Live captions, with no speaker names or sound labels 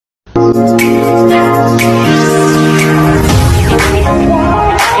Good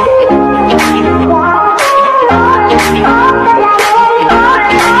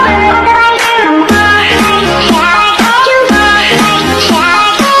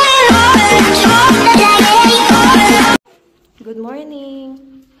morning!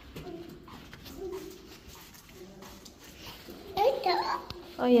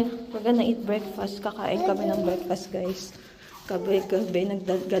 Oh yeah, we're gonna eat breakfast. Kakain kami ng breakfast, guys. Gabi-gabi,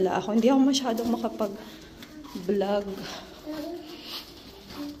 nagdagala ako. Hindi ako masyadong makapag-vlog.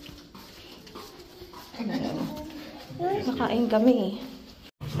 Kakain kami.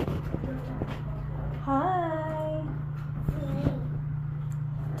 Hi!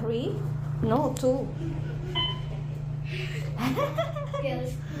 3? No, 2.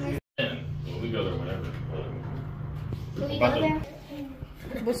 Yes. We go there whenever. Can we go there?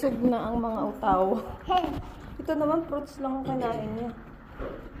 Busog na ang mga utaw. Ito naman, fruits lang ang kinain niya.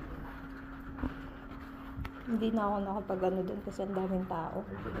 Hindi na ako nakapag-ano doon kasi ang daming tao.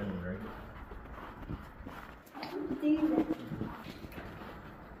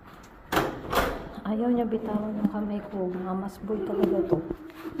 Ayaw niya bitawan yung kamay ko. Mamas boy talaga to.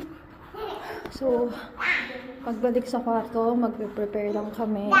 So, pagbalik sa kwarto, magpe-prepare lang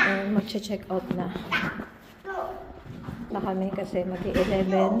kami and mag-check out na kami kasi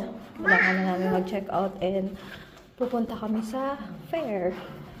mag-11. Kailangan na namin mag-check out and pupunta kami sa fair.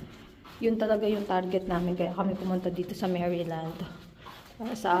 Yun talaga yung target namin kaya kami pumunta dito sa Maryland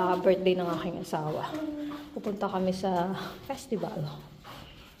sa birthday ng aking asawa. Pupunta kami sa festival.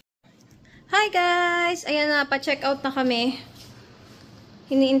 Hi guys! Ayan na, pa-check out na kami.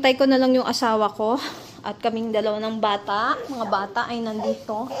 Hiniintay ko na lang yung asawa ko. At kaming dalawa ng bata. Mga bata ay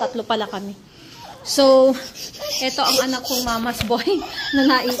nandito. 3 pala kami. So, ito ang anak kong mama's boy na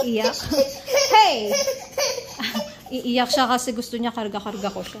naiiyak. Hey! Iiyak siya kasi gusto niya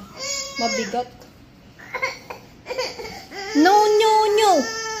karga-karga ko siya. Mabigat. No, no, no!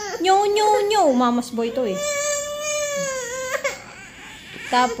 No, no, no! Mama's boy to eh.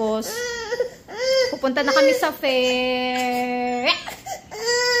 Tapos, pupunta na kami sa fair.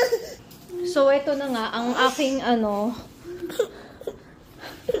 So, ito na nga, ang aking ano.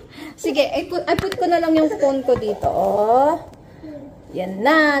 Sige, I put ko na lang yung phone ko dito. Oh. Yan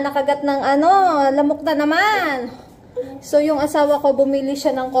na, nakagat ng ano, lamok na naman. So, yung asawa ko, bumili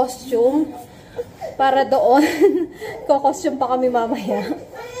siya ng costume. Para doon. Ko-costume pa kami mamaya.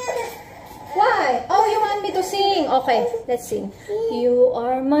 Why? Oh, you want me to sing? Okay, let's sing. You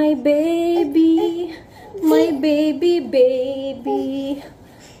are my baby. My baby, baby.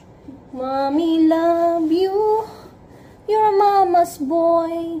 Mommy love you. You're mama's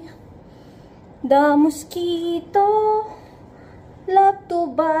boy. The mosquito love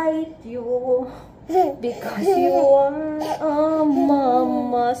to bite you because you are a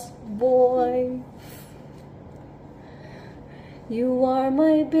mama's boy. You are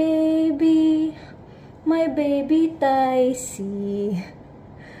my baby Taisi.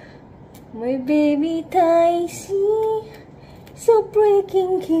 My baby Taisi. So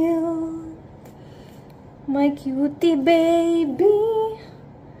freaking cute. My cutie baby.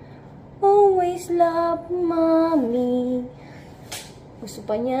 Always love mommy. Gusto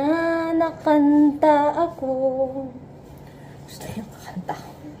pa niya nakanta ako. Gusto niya makanta.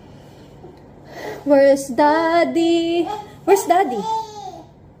 Where's daddy? Where's daddy?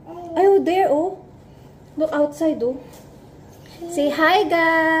 Ay, oh, there, oh. Look outside, oh. Say hi,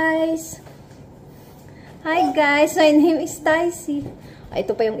 guys. Hi guys, my name is Taisi. Ay,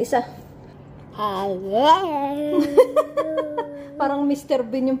 ito pa yung isa. Hello. Parang Mr.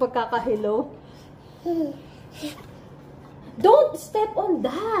 Bean yung pagkaka-hello. Don't step on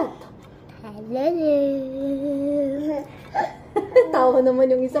that. Hello. Tawa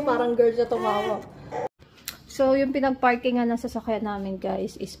naman yung isa, parang girl siya tumawa. So, yung pinag-parkingan ng sasakyan namin,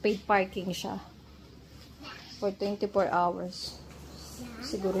 guys, is paid parking siya. For 24 hours.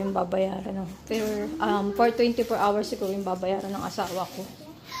 Siguro yung babayaran ng for 24 hours siguro yung babayaran ng asawa ko.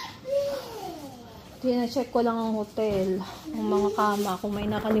 Tina-check ko lang ang hotel, ang mga kama, kung may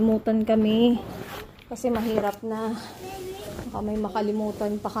nakalimutan kami. Kasi mahirap na. Baka may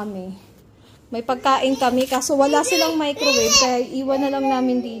makalimutan pa kami. May pagkain kami, kaso wala silang microwave, kaya iwan na lang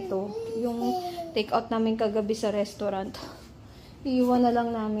namin dito. Yung take-out namin kagabi sa restaurant. Iwan na lang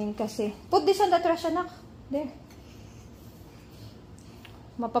namin kasi. Put this on the trash, anak. There.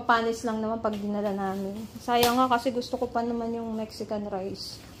 Mapapanis lang naman pag dinala namin. Sayang nga kasi gusto ko pa naman yung Mexican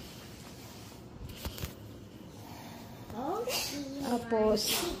rice.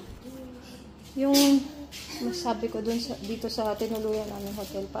 Tapos, yung masabi ko dun dito sa tinuluyan namin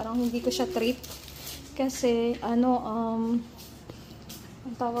hotel, parang hindi ko siya trip. Kasi,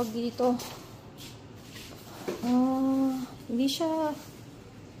 ang tawag dito. Hindi siya,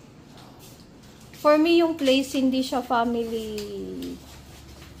 for me yung place, hindi siya family,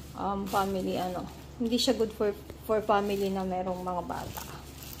 hindi siya good for family na merong mga bata.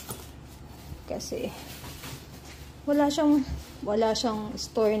 Kasi, wala siyang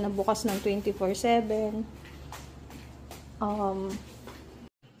store na bukas ng 24/7.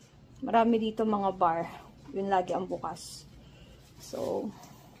 Marami dito mga bar. Yun lagi ang bukas. So,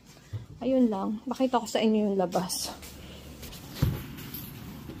 ayun lang. Pakita ko sa inyo yung labas.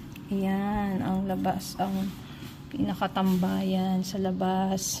 Ayan, ang labas. Ang pinakatambayan sa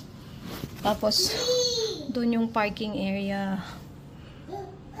labas. Tapos, doon yung parking area.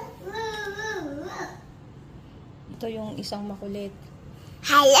 Ito yung isang makulit.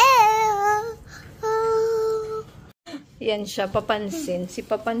 Hello! Yan siya, papansin. Si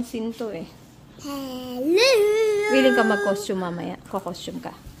papansin to eh. Hello! Willing ka mag-costume mamaya? Ko-costume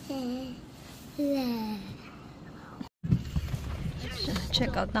ka.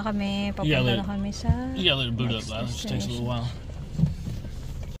 Check out na kami. Papunta na kami sa You gotta let it boot up, Lila. It just takes a little while.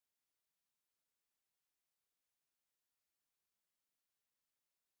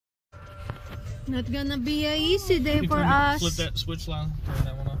 Not gonna be a easy day for us. Flip that switch, Lila. Turn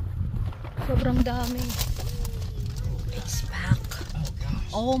that one off. Sobrang dami. It's back. Oh, gosh.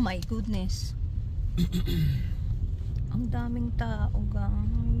 Oh my goodness. Ang daming tao,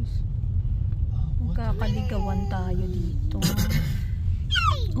 guys. Magkakaligawan tayo dito.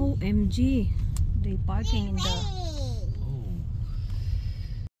 OMG. They parking in the...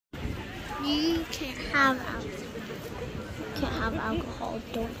 You can't have alcohol.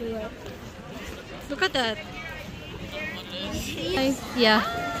 Don't do it. Look at that. Yeah.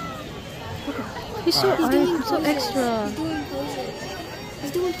 He's so extra.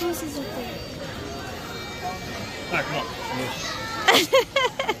 He's doing poses up there. Alright, come on.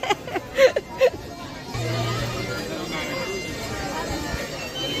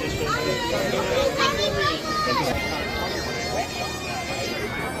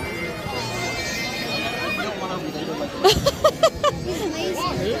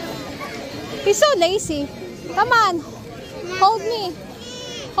 He's so lazy. Come on. Hold me.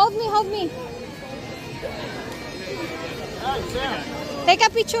 Hold me, hold me. Take a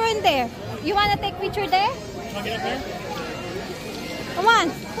picture in there. You wanna take picture there? Wanna get up there? Come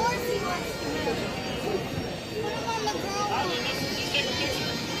on. Of course he wants to. Put him on the ground.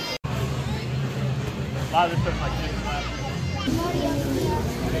 Wow, this looks like this.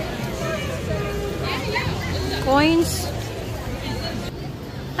 Coins.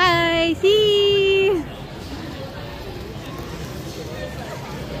 Hi, see.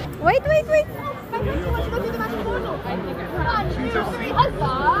 Wait.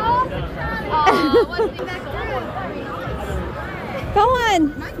 Go on.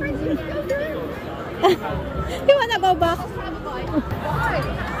 You wanna go back?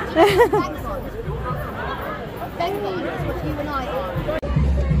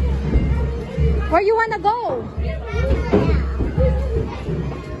 Where you wanna go?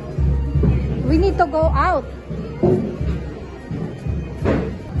 We need to go out.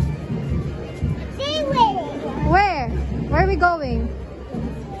 Where? Where are we going?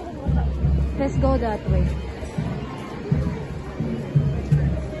 Let's go that way.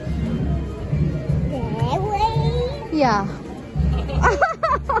 Yeah.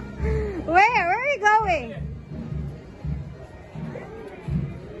 Where? Where are we going?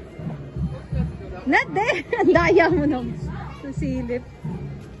 Not there. Ang daya mo nung susilip.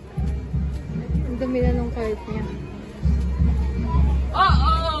 Ang dami na nung cart niya.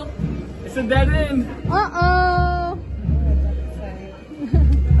 Uh-oh! It's a dead end! Uh-oh!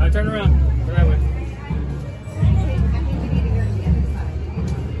 Turn around. Turn that way.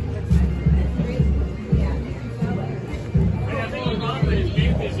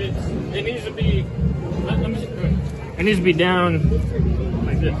 It needs to be... It needs to be down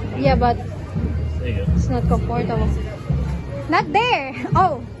like this. Yeah, but There you go. it's not comfortable. Not there!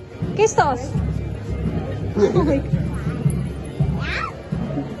 Oh! Kistos! Oh my God.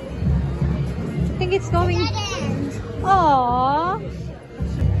 I think it's going... Aww!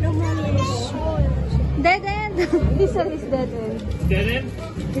 Dead end! This one is dead end. Dead end?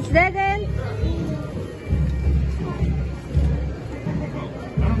 It's dead end!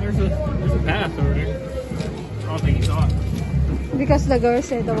 Oh, there's a path over there. I don't think you saw it. Because the girl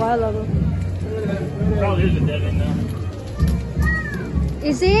said a while ago. Oh, there's a dead end now.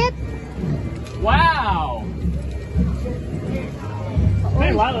 Is it? Wow!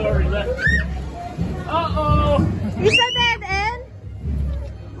 Hey, Lila already left. Uh-oh! It's a dead end?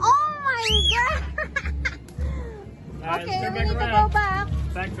 Oh my God! Okay, turn we back need to go around. back.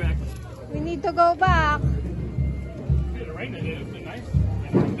 Backtrack. We need to go back. It's raining today. It's been nice.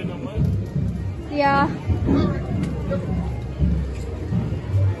 It's been no mud. Yeah.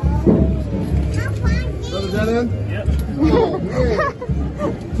 So is that in? Yep. Oh, man.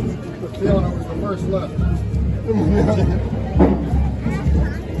 The feeling it was the first left.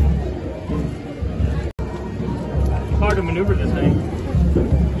 It's hard to maneuver this thing.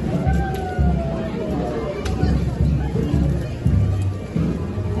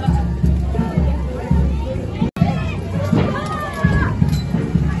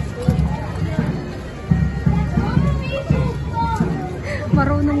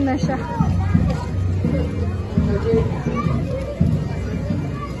 Marunong na siya.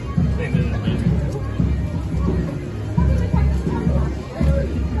 Thing doesn't fit.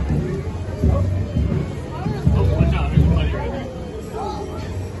 Oh, watch out. There's somebody right there.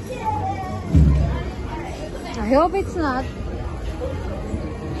 I hope it's not.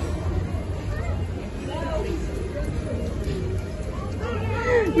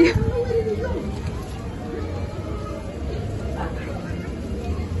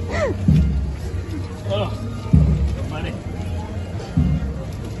 Oh, money.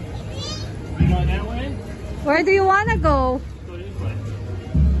 You going that way? Where do you want to go? Go this way.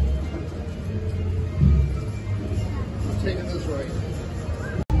 I'm taking this right.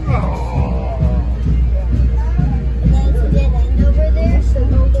 And then it's dead end over there, so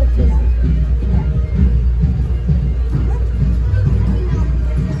don't go too far.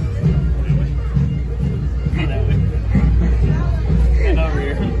 That way. Get over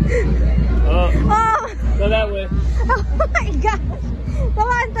here. Oh, Oh! go that way. Oh my gosh! Come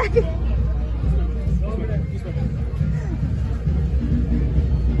on, Tay. Go over there. This way.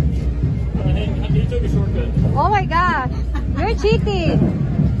 He took a shortcut. Oh my gosh! You're cheating!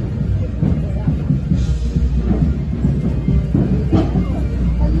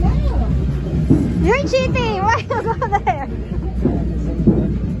 You're cheating! Why you go there?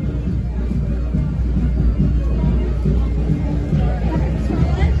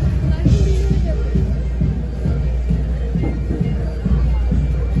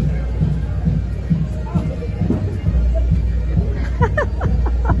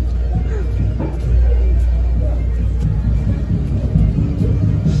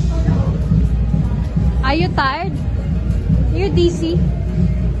 Are you tired? You're DC.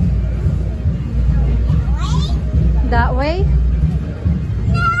 That way?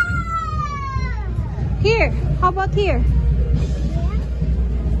 Here. How about here?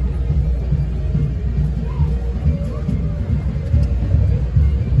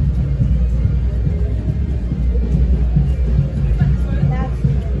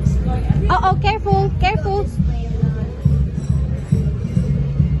 Oh, careful, careful.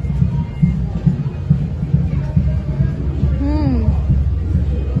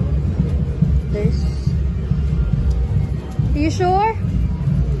 There's. Are you sure?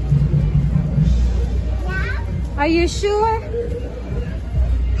 Are you sure?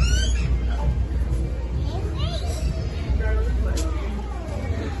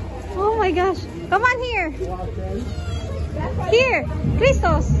 Oh my gosh. Come on here. Here.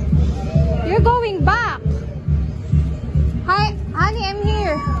 Christos. You're going back. Hi, honey, I'm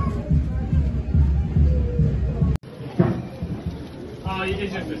here. Oh,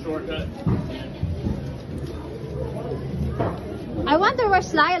 it's just a shortcut. I wonder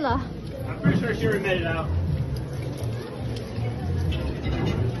where's Lila. I'm pretty sure she already made it out.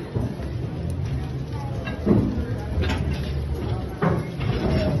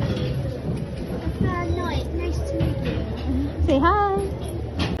 No, nice to meet you. Say hi.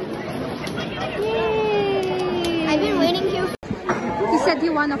 Yay. I've been waiting here. He said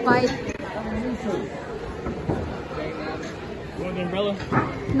you wanna fight. You want the umbrella?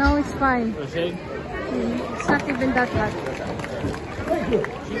 No, it's fine. Or shade? It's not even that bad. Thank you.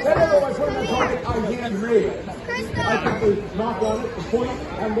 Otherwise, when I target, I hand raise. I put the knock on it, the point,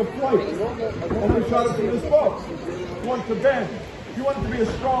 and the flight. And we shot it from this boat. You want to bend. You want it to be as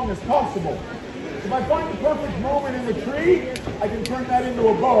strong as possible. If I find the perfect moment in the tree, I can turn that into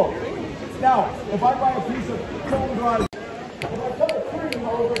a bow. Now, if I buy a piece of cone drive, if I cut a tree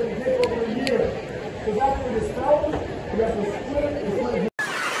over, it can take over a year. Because after it is felled, you have to split it and split it.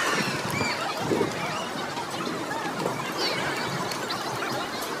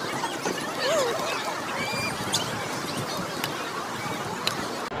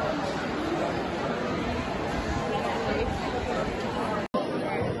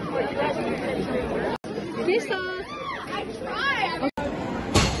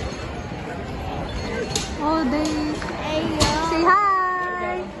 Oh, they say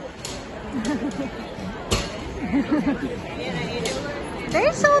hi.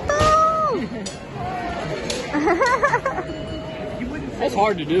 That's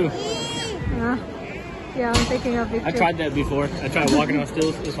hard to do. Yeah, I'm taking a picture. I tried that before. I tried walking on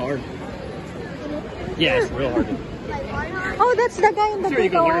stills. It's hard. Yeah, it's real hard. Oh, that's the guy in the Sure, you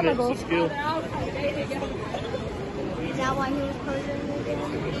pic a can while learn it. ago. It's a skill. Is that why he was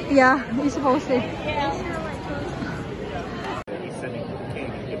posing again? Yeah, he's supposed to.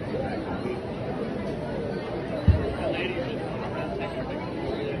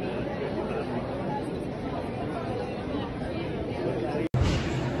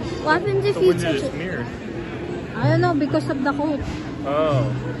 What happens if So you when did touch it it? smear? I don't know, because of the coat.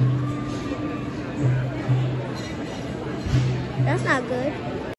 Oh. That's not good.